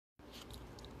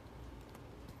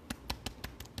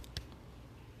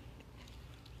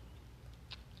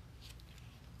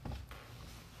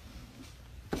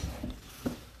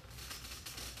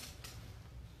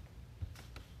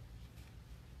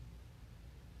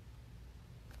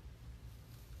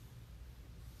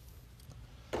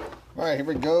All right, here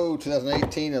we go.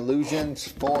 2018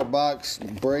 Illusions 4-box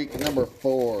break number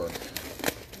 4.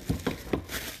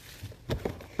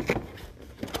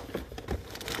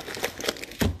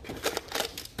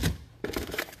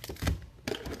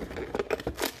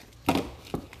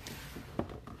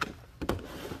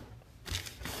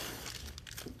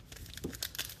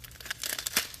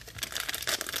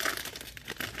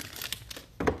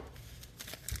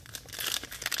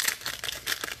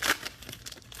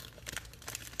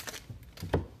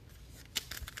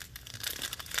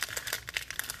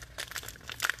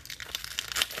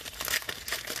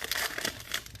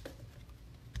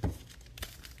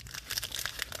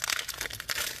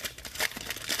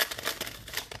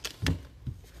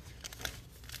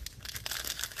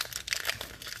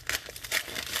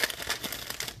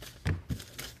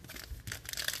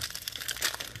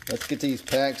 Let's get these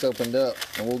packs opened up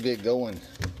and we'll get going.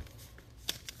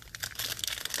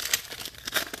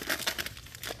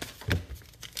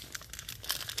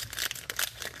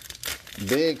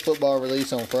 Big football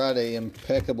release on Friday,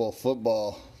 impeccable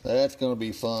football. That's going to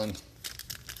be fun.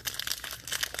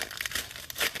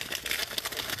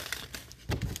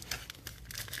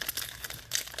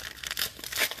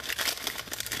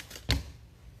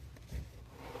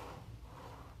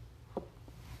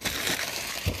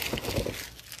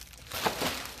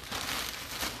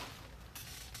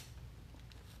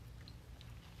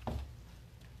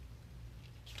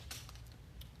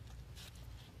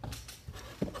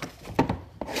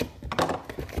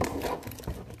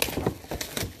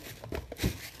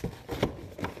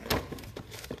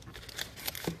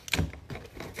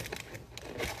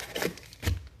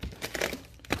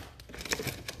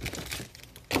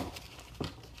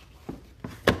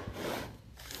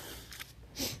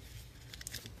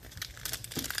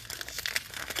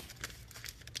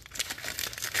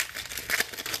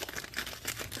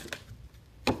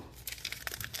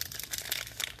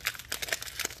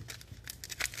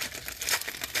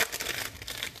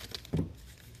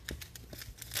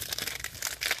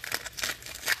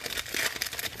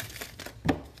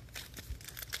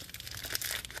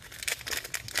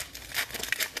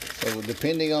 So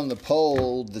depending on the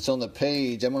poll that's on the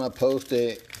page, I'm going to post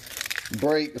a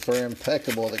break for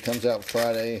Impeccable that comes out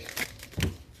Friday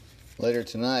later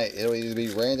tonight. It'll either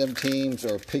be random teams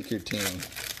or pick your team.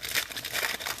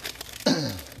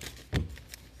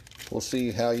 We'll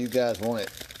see how you guys want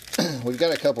it. We've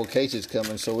got a couple cases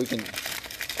coming, so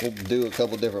we'll do a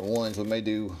couple different ones. We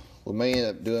may end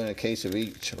up doing a case of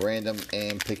each, random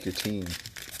and pick your team.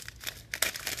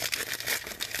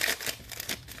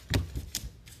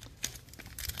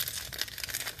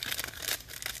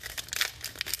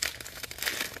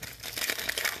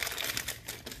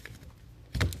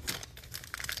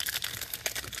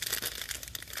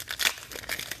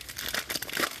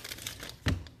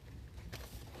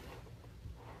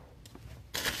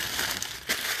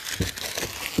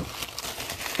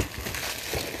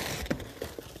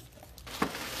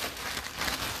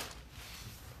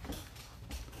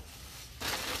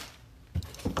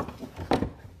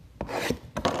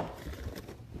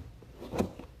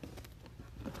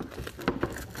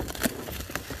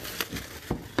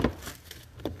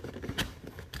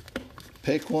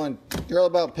 Pick one. You're all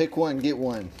about pick one, get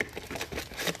one.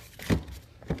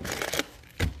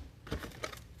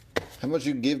 How much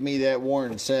you give me that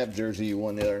Warren Sapp jersey you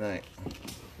won the other night?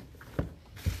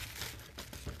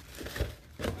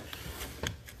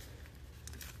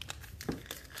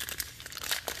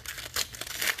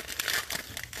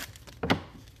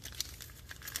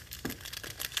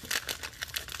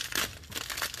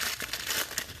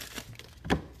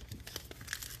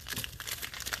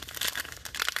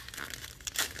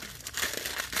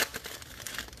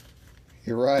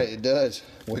 You're right, it does.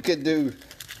 I can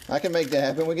make that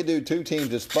happen. We could do 2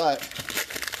 teams a spot.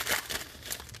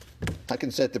 I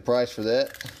can set the price for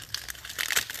that.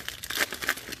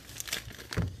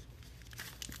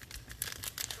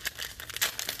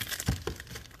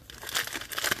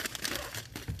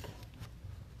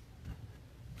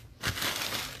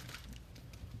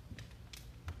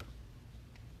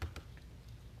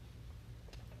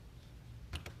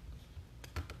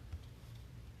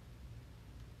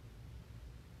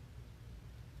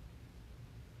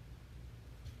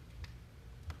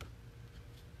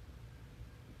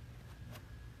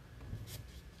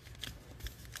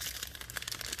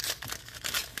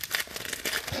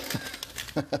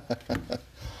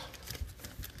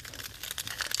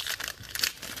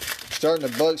 Starting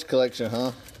the Bucks collection,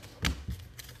 huh?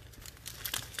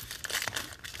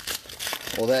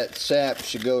 Well, that sap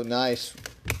should go nice,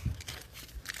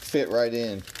 fit right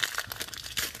in.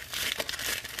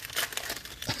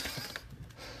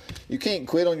 You can't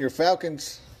quit on your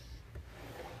Falcons.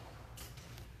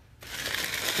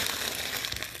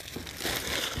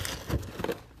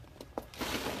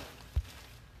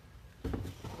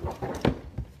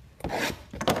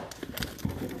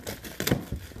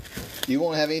 You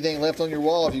won't have anything left on your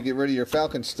wall if you get rid of your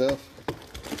Falcon stuff.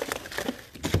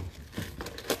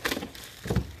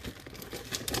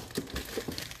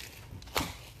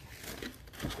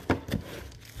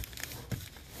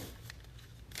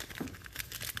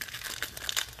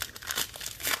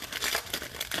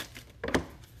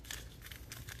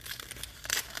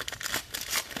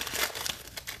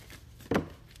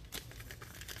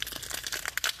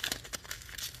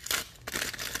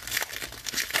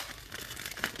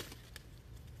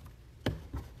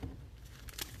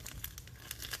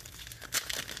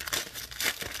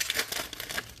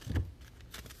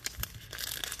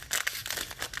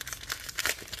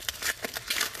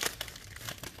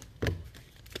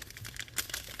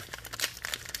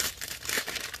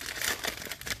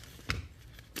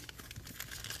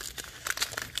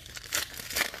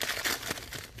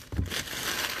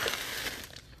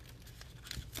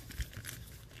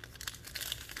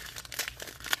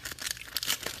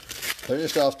 They're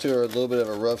just off to a little bit of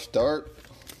a rough start,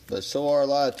 but so are a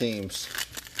lot of teams.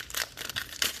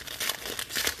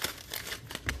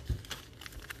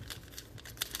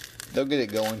 They'll get it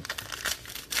going.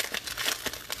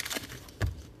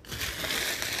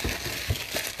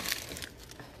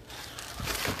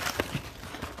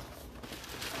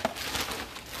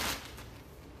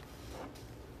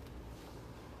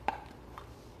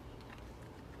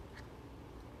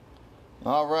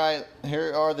 All right,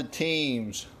 here are the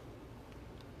teams.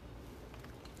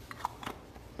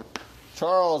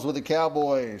 Charles with the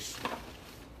Cowboys.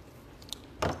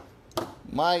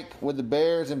 Mike with the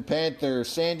Bears and Panthers.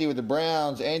 Sandy with the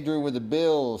Browns. Andrew with the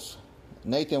Bills.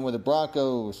 Nathan with the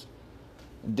Broncos.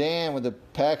 Dan with the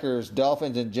Packers,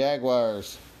 Dolphins, and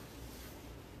Jaguars.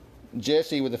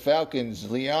 Jesse with the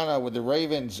Falcons. Liana with the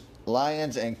Ravens,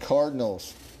 Lions, and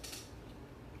Cardinals.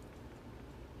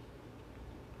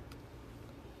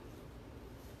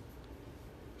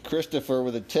 Christopher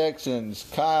with the Texans,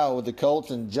 Kyle with the Colts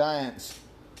and Giants,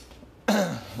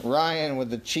 Ryan with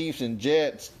the Chiefs and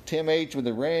Jets, Tim H with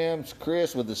the Rams,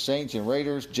 Chris with the Saints and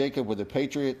Raiders, Jacob with the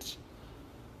Patriots,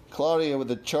 Claudia with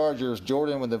the Chargers,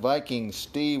 Jordan with the Vikings,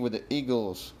 Steve with the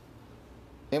Eagles,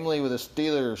 Emily with the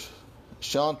Steelers,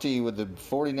 Shanti with the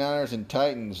 49ers and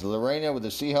Titans, Lorena with the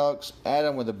Seahawks,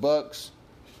 Adam with the Bucks,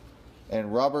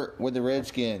 and Robert with the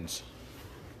Redskins.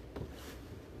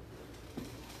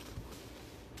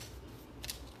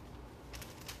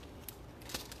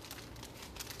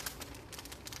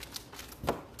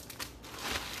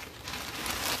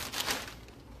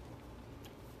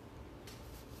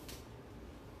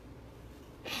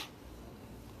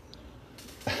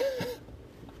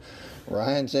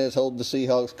 Ryan says hold the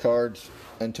Seahawks cards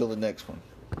until the next one.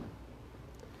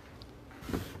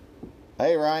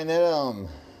 Hey Ryan, that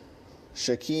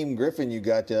Shaquem Griffin you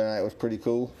got the other night was pretty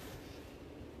cool.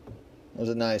 That was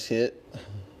a nice hit.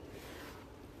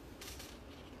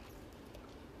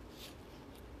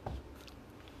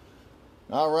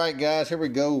 All right, guys, here we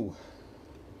go.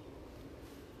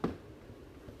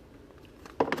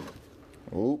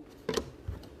 Oop.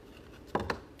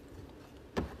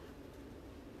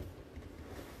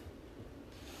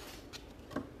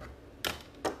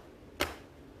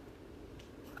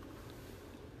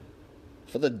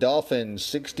 For the Dolphins,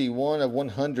 61 of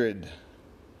 100.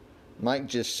 Mike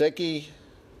Gesicki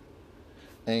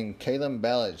and Kalen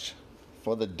Ballage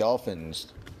for the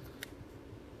Dolphins.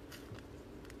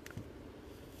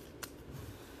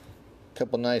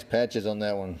 Couple nice patches on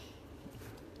that one.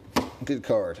 Good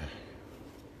card.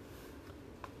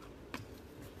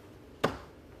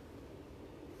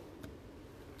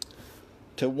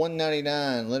 To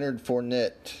 199, Leonard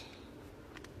Fournette.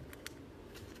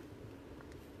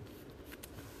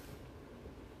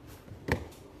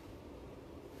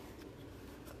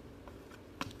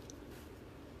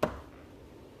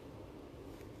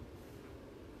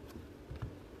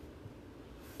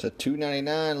 To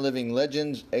 299, Living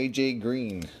Legends, AJ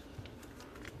Green.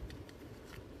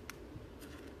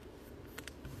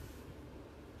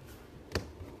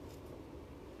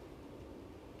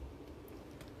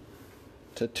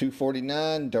 To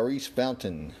 249, Daurice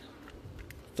Fountain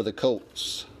for the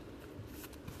Colts.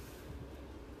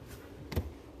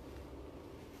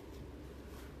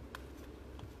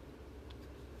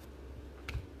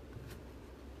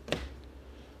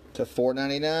 To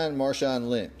 499, Marshawn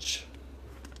Lynch.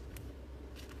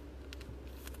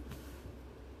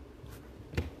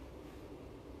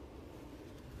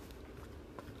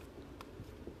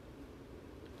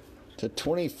 To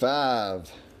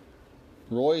 25,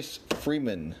 Royce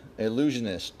Freeman,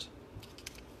 Illusionist.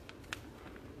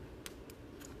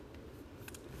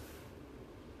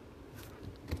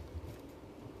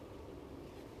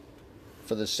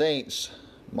 For the Saints,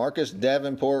 Marcus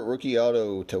Davenport, rookie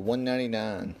auto to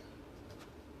 199.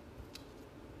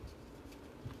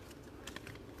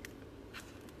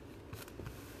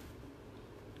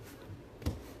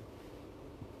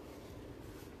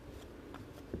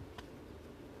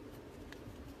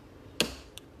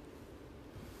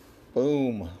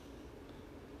 Boom.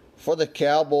 For the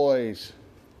Cowboys,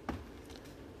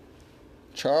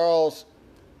 Charles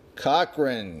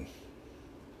Cochran,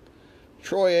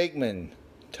 Troy Aikman,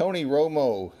 Tony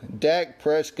Romo, Dak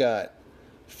Prescott,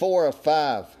 4 of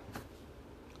 5.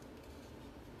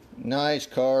 Nice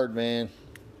card, man.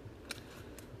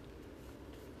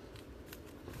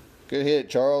 Good hit,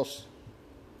 Charles.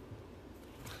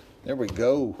 There we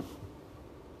go.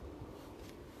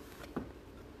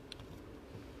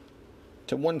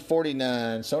 To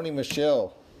 149, Sony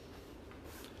Michel,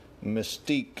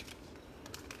 Mystique.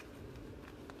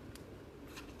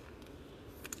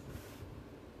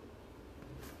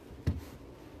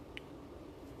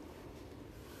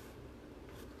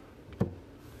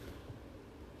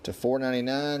 To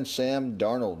 499, Sam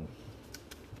Darnold.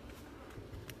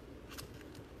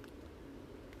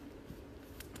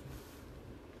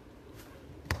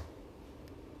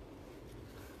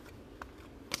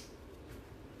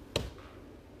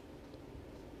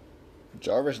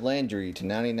 Jarvis Landry to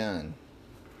 99.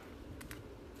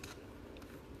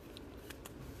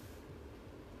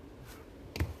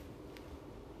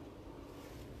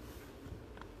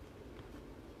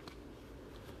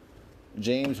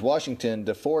 James Washington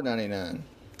to 499.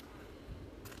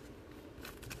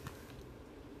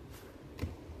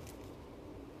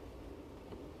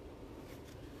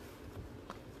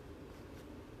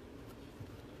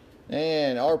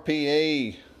 And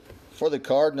RPA for the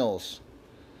Cardinals,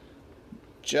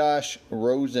 Josh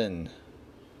Rosen,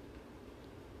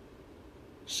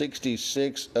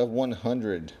 66 of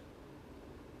 100.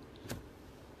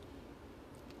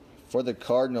 For the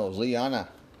Cardinals, Liana.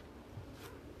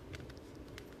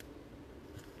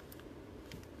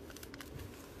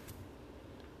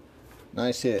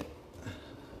 Nice hit.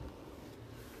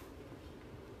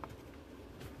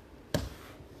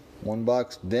 One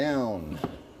box down.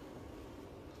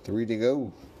 3 to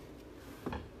go.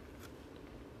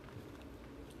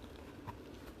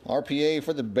 RPA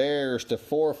for the Bears to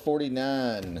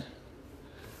 449.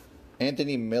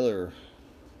 Anthony Miller.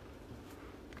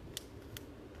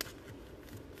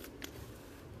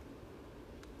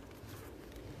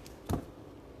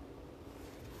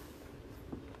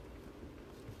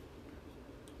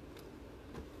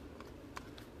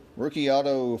 Rookie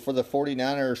auto for the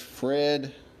 49ers,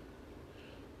 Fred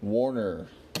Warner.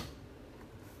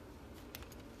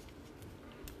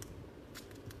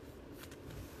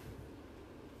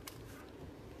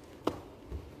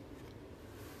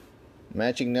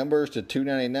 Matching numbers to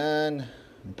 299,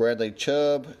 Bradley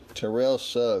Chubb, Terrell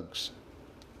Suggs.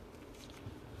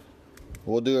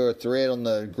 We'll do a thread on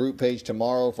the group page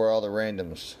tomorrow for all the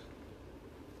randoms.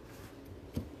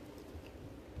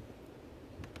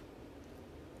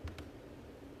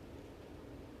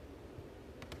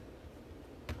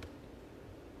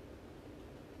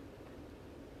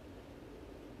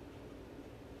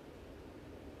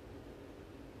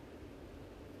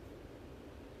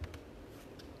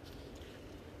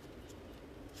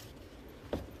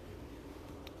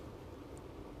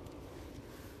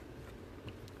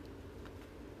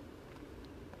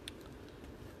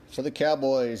 For the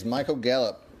Cowboys, Michael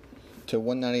Gallup to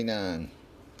 199.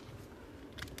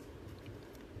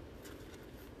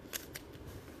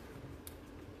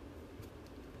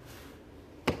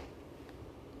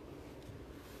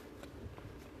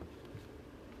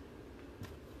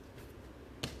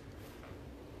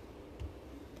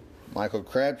 Michael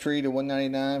Crabtree to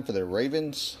 199 for the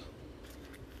Ravens.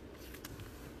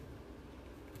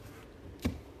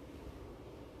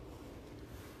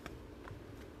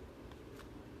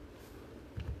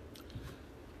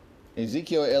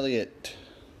 Ezekiel Elliott,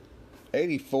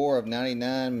 84 of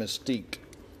 99, Mystique.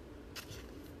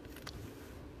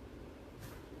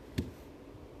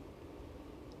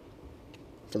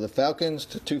 For the Falcons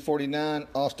to 249,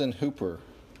 Austin Hooper.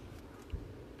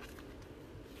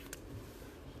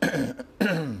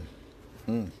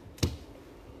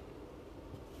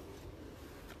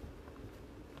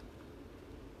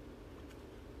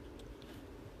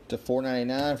 To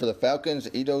 499 for the Falcons,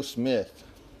 Ito Smith.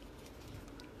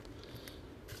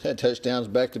 Had touchdowns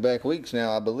back-to-back weeks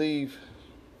now, I believe.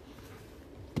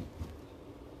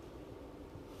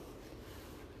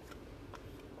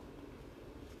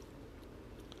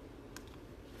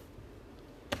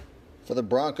 For the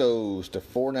Broncos to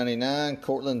 499,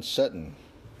 Cortland Sutton.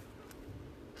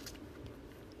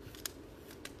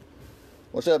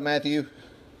 What's up, Matthew?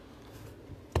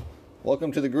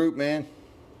 Welcome to the group, man.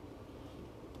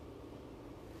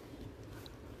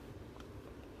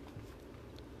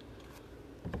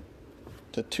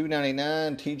 To $2.99,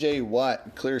 TJ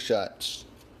Watt, clear shots.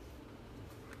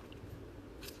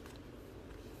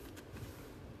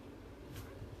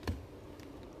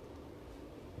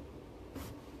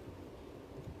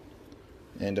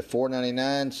 And to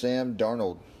 $4.99, Sam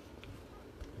Darnold.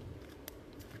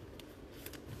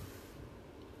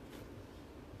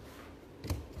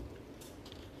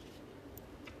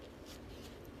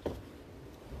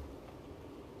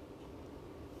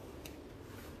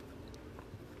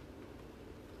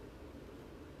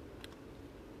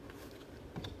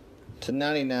 To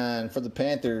 $99 for the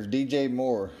Panthers, DJ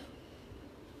Moore.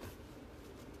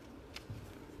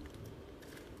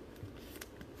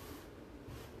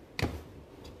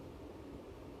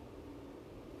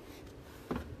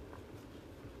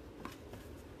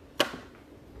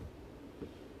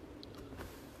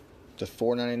 To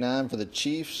 $4.99 for the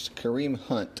Chiefs, Kareem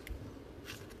Hunt.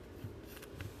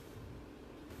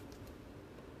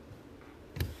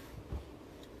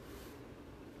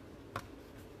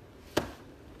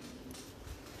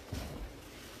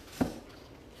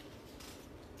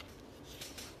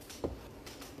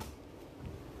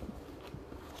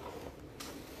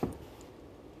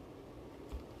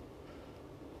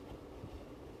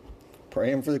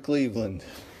 Praying for the Cleveland.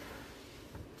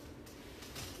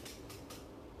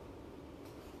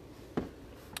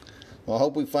 Well, I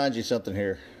hope we find you something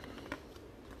here.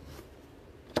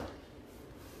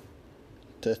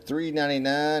 To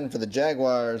 $3.99 for the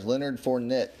Jaguars, Leonard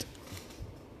Fournette.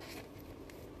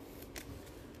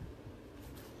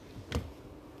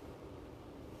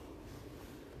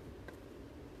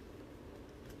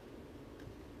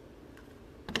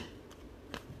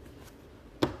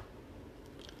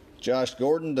 Josh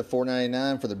Gordon to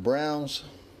 $4.99 for the Browns.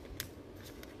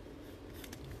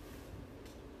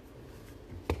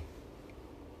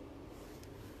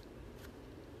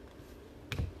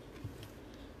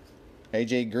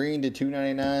 AJ Green to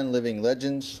 $2.99, Living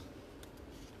Legends.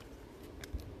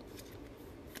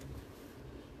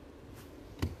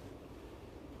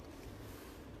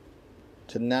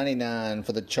 To $99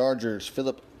 for the Chargers,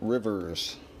 Phillip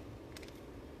Rivers.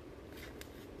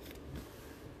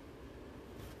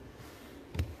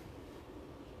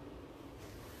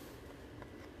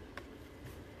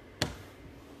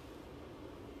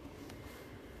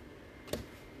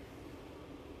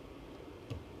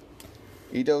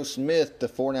 Ito Smith to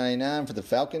 $4.99 for the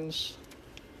Falcons.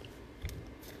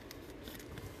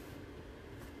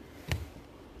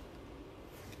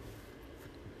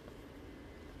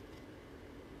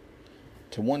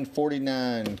 To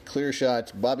 $149, clear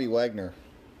shots, Bobby Wagner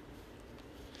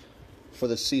for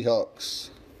the Seahawks.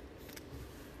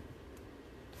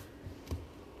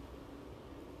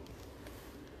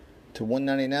 To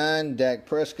 $199, Dak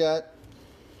Prescott.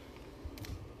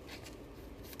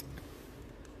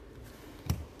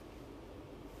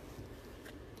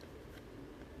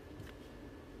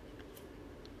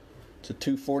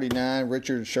 To $249,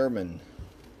 Richard Sherman.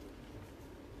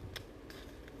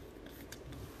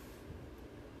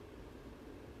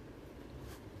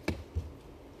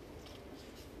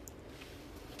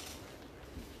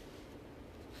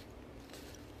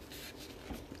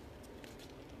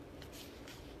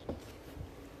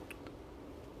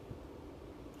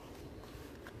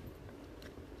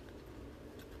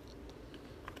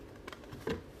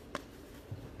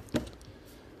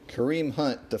 Kareem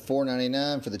Hunt to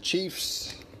 $4.99 for the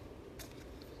Chiefs.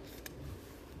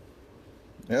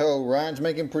 Oh, Ryan's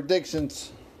making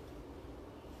predictions.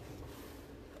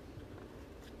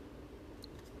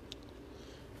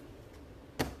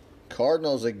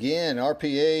 Cardinals again,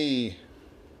 RPA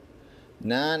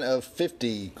 9 of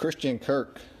 50, Christian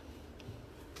Kirk.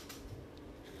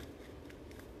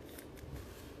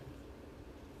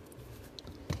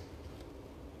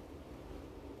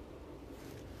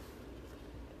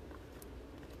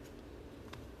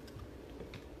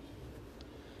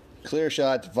 Clear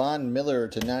shots, Von Miller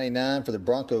to $99 for the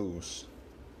Broncos.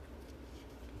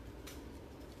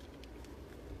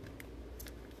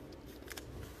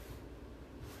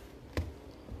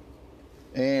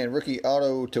 And rookie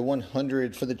auto to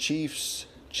 100 for the Chiefs,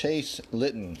 Chase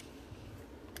Litton.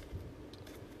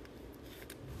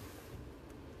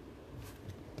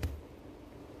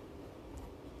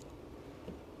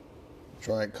 That's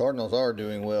right, Cardinals are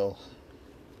doing well.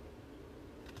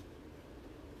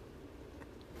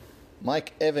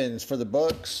 Mike Evans for the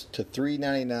Bucks to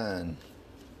 $3.99.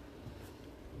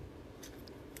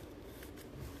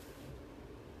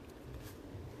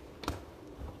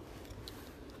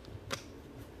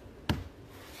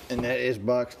 And that is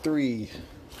box 3.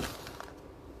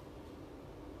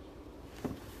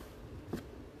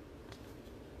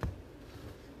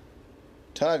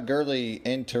 Todd Gurley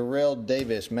and Terrell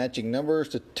Davis matching numbers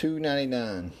to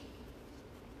 299.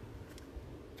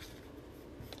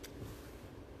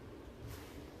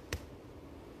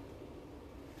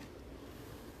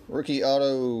 Rookie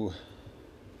auto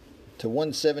to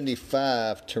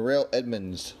 175, Terrell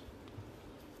Edmunds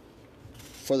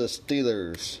for the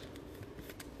Steelers.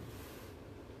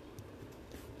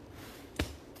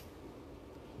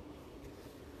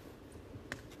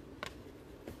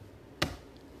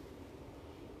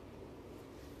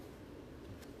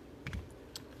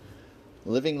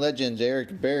 Living Legends,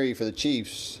 Eric Berry for the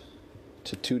Chiefs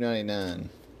to 299.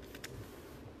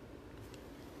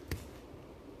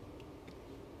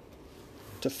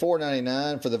 To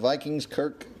 499 for the Vikings,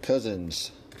 Kirk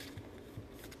Cousins.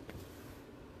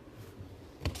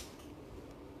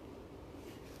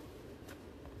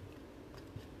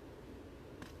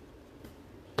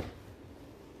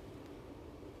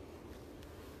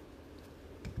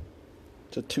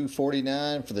 To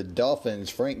 249 for the Dolphins,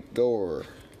 Frank Gore.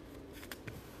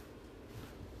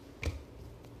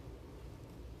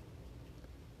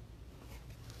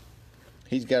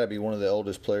 He's got to be one of the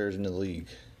oldest players in the league.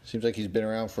 Seems like he's been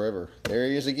around forever. There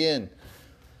he is again.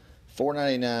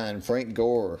 $4.99, Frank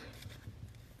Gore.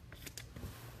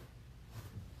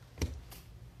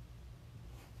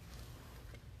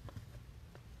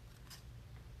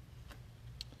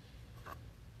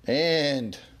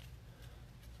 And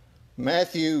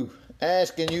Matthew,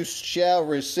 ask and you shall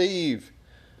receive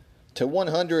to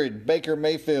 100, Baker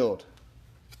Mayfield.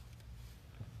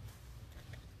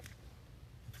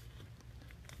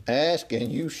 Ask and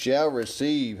you shall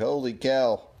receive. Holy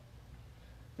cow.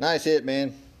 Nice hit,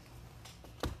 man.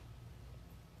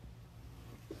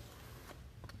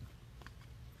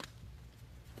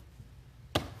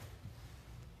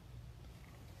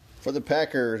 For the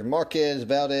Packers, Marquez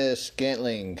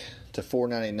Valdes-Scantling to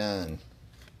 499.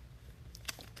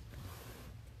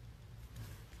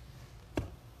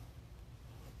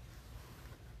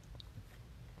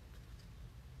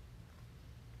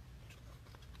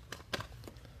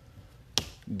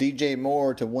 DJ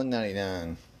Moore to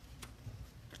 199.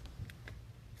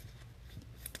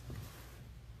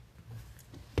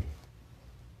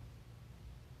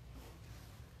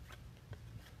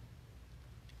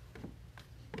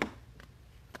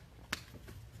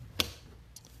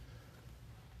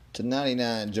 To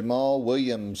 99, Jamal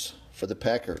Williams for the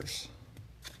Packers.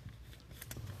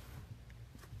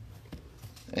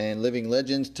 And Living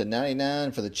Legends to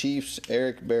 99 for the Chiefs,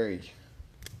 Eric Berry.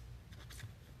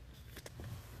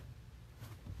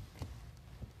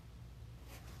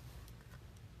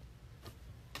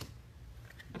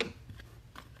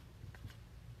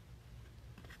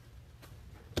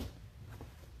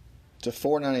 To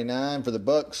 499 for the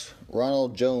Bucks,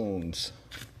 Ronald Jones.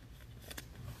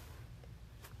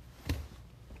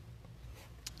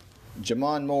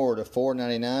 Jamon Moore to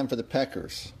 499 for the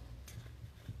Packers.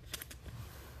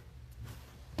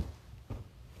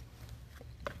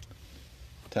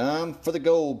 Time for the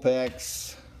gold packs.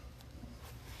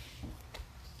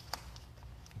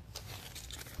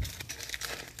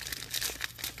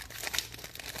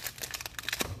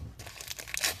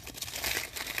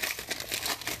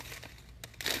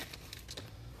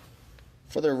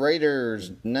 For the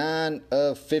Raiders, 9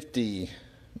 of 50,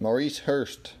 Maurice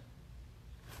Hurst.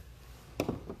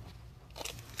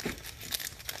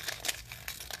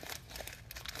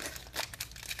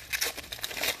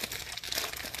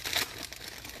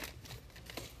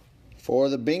 For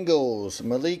the Bengals,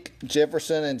 Malik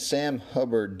Jefferson and Sam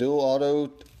Hubbard, dual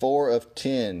auto, 4 of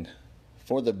 10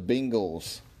 for the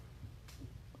Bengals.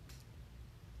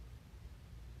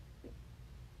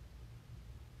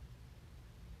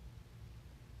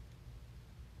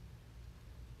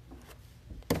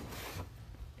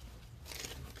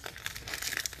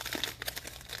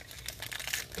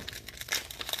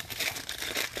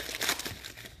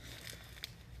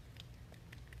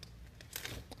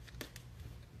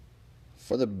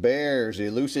 For the Bears,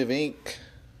 Elusive Ink,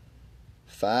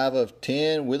 5 of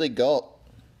 10, Willie Gault.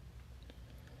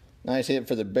 Nice hit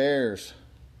for the Bears.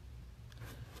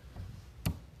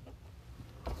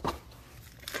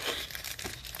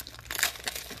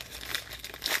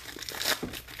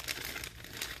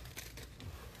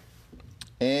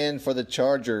 And for the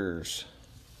Chargers,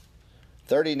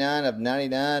 39 of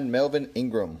 99, Melvin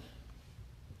Ingram.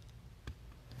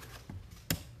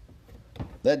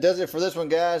 That does it for this one,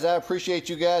 guys. I appreciate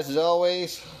you guys as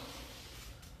always.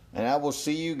 And I will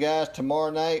see you guys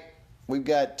tomorrow night. We've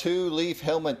got 2 Leaf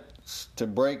helmets to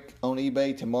break on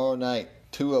eBay tomorrow night.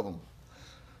 2 of them.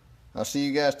 I'll see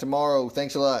you guys tomorrow.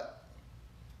 Thanks a lot.